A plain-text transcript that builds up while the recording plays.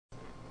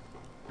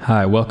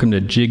Hi, welcome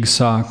to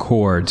Jigsaw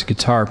Chords,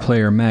 Guitar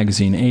Player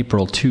Magazine,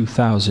 April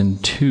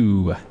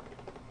 2002.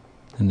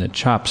 In the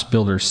Chops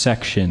Builder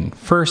section,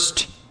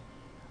 first,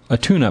 a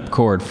tune-up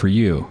chord for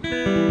you.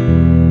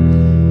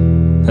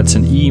 That's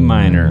an E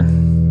minor.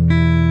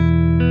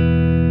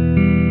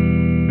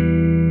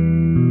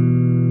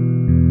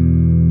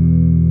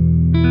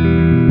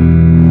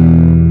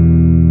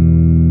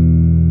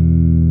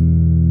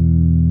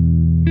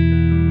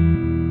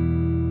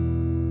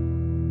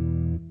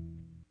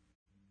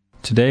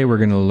 Today we're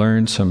going to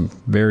learn some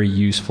very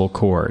useful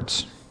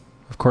chords.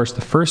 Of course,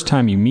 the first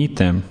time you meet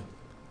them,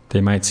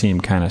 they might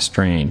seem kind of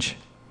strange.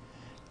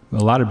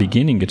 A lot of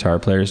beginning guitar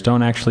players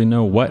don't actually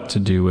know what to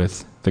do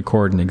with the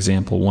chord in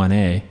example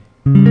 1A.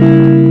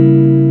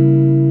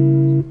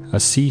 A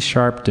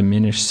C-sharp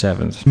diminished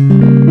seventh.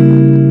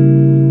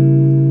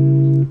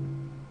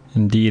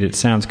 Indeed, it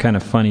sounds kind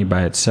of funny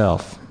by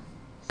itself,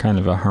 kind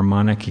of a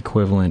harmonic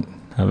equivalent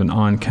of an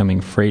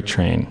oncoming freight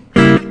train.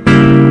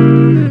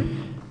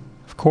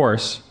 Of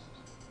course,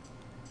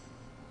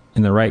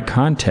 in the right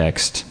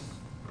context,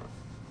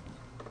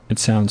 it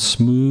sounds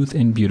smooth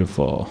and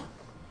beautiful.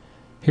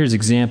 Here's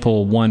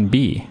example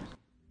 1B.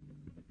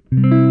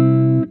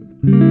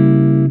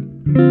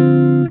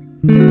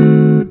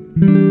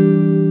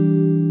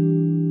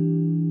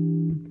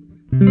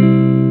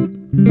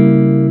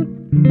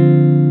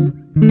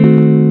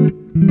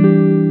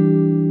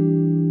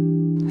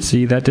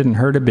 See, that didn't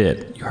hurt a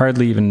bit. You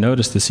hardly even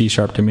notice the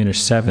C-sharp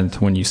diminished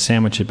seventh when you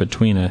sandwich it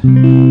between a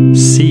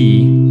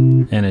C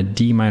and a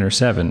D minor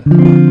 7.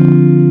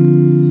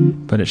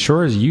 But it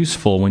sure is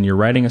useful when you're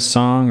writing a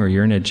song or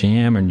you're in a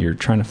jam and you're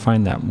trying to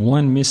find that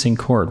one missing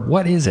chord.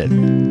 What is it?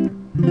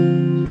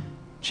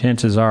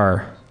 Chances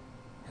are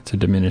it's a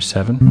diminished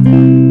 7.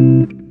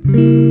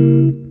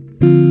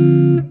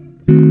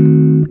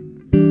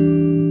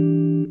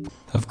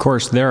 Of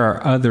course, there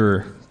are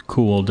other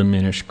cool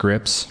diminished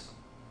grips.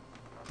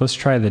 Let's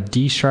try the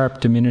D-sharp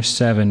diminished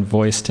 7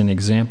 voiced in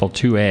example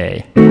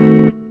 2A.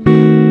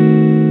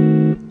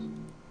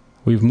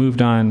 We've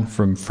moved on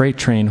from freight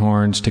train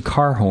horns to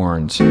car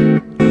horns. We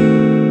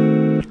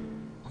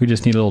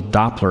just need a little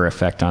Doppler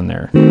effect on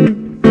there.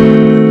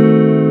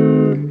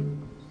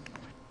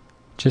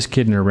 Just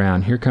kidding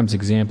around. Here comes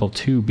example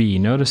 2B.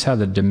 Notice how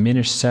the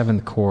diminished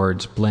 7th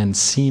chords blend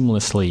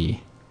seamlessly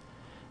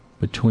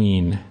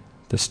between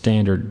the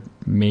standard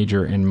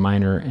major and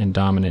minor and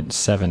dominant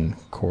 7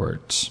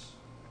 chords.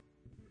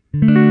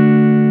 We've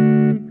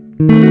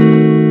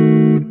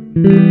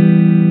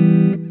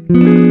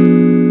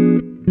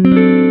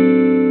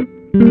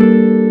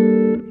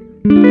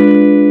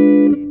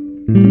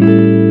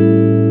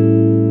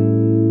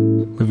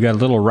got a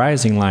little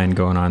rising line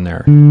going on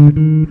there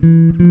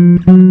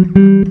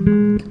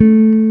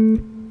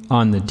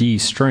on the D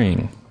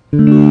string.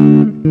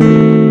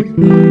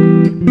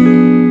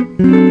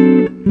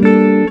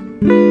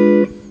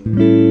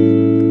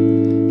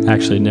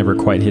 Actually, it never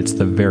quite hits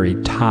the very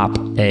top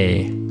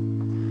A,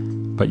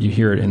 but you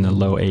hear it in the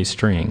low A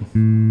string.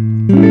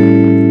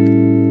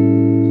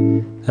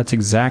 That's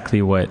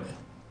exactly what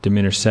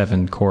diminished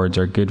 7 chords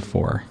are good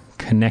for,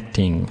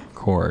 connecting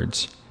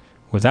chords.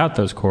 Without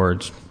those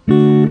chords,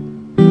 the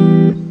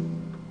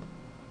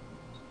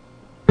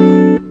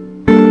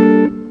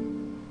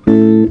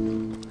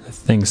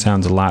thing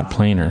sounds a lot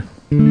plainer.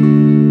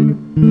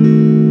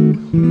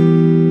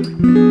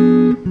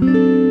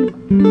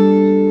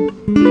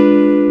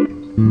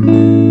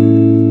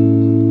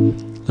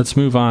 Let's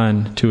move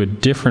on to a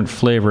different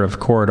flavor of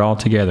chord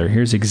altogether.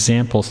 Here's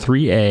example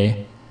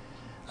 3A,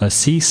 a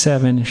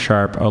C7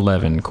 sharp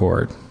 11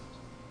 chord.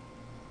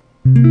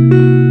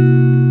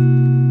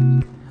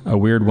 A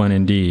weird one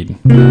indeed.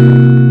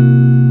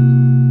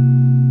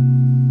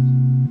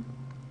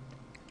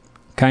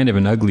 Kind of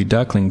an ugly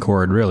duckling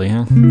chord, really,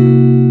 huh?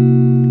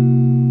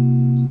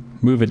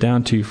 Move it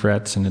down 2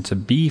 frets and it's a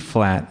B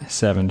flat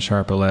 7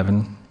 sharp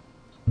 11.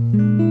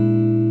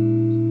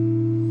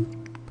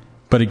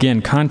 But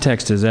again,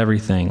 context is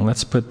everything.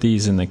 Let's put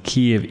these in the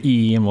key of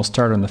E, and we'll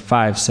start on the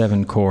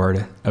 5-7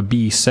 chord, a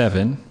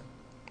B7,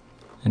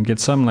 and get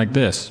something like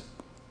this.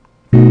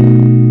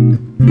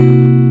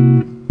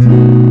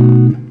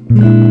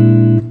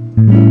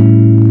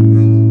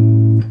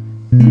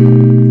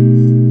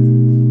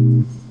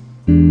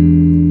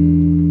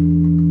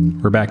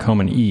 We're back home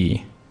in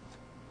E.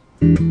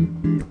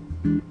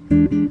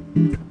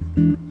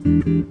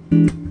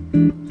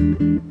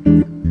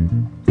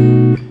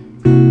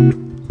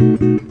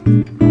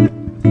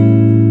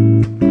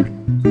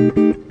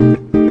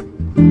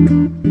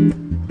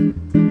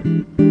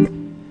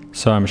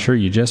 So I'm sure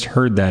you just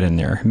heard that in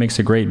there. It makes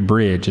a great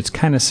bridge. It's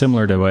kind of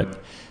similar to what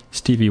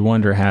Stevie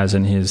Wonder has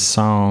in his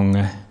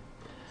song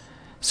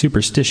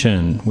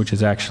Superstition, which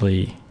is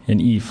actually an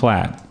E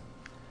flat.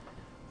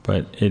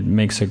 But it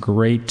makes a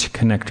great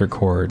connector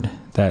chord,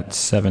 that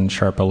 7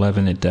 sharp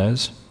 11 it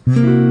does.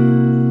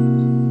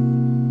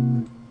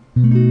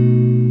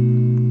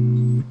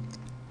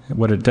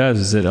 What it does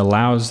is it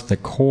allows the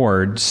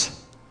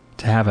chords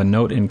to have a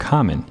note in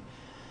common.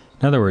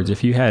 In other words,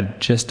 if you had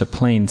just a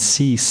plain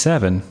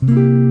C7,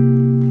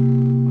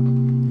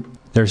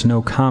 there's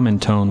no common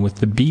tone with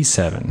the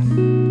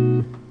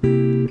B7.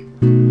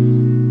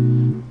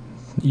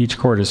 Each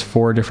chord is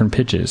 4 different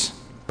pitches,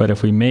 but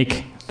if we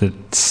make the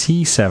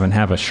C7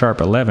 have a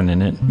sharp 11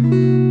 in it,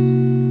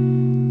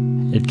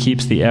 it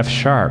keeps the F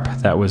sharp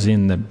that was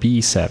in the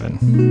B7.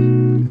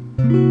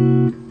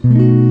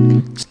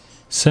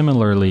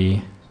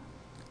 Similarly,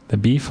 the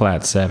B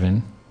flat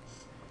 7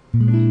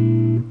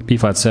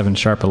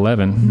 sharp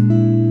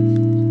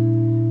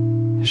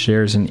 11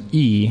 shares an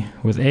E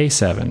with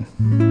A7.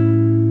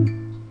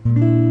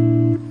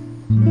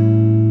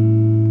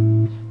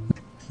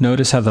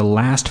 Notice how the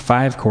last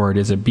 5 chord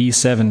is a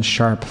B7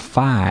 sharp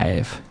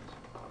 5.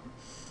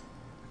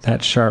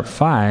 That sharp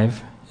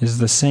 5 is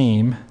the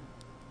same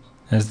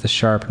as the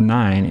sharp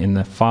 9 in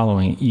the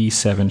following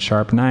E7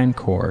 sharp 9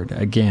 chord.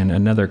 Again,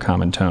 another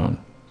common tone.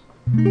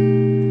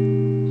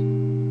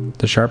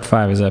 The sharp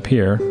 5 is up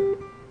here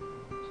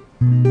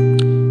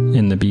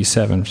in the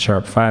B7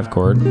 sharp 5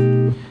 chord,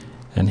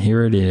 and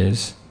here it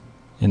is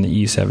in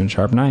the E7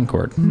 sharp 9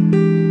 chord.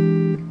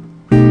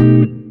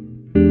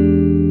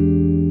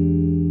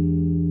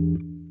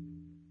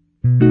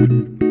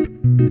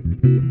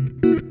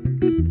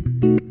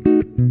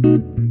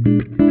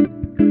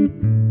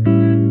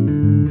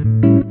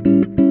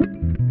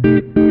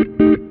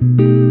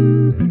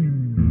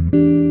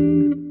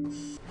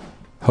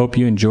 Hope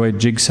you enjoyed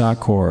Jigsaw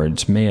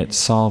Chords. May it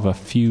solve a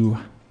few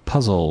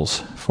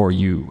puzzles for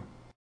you.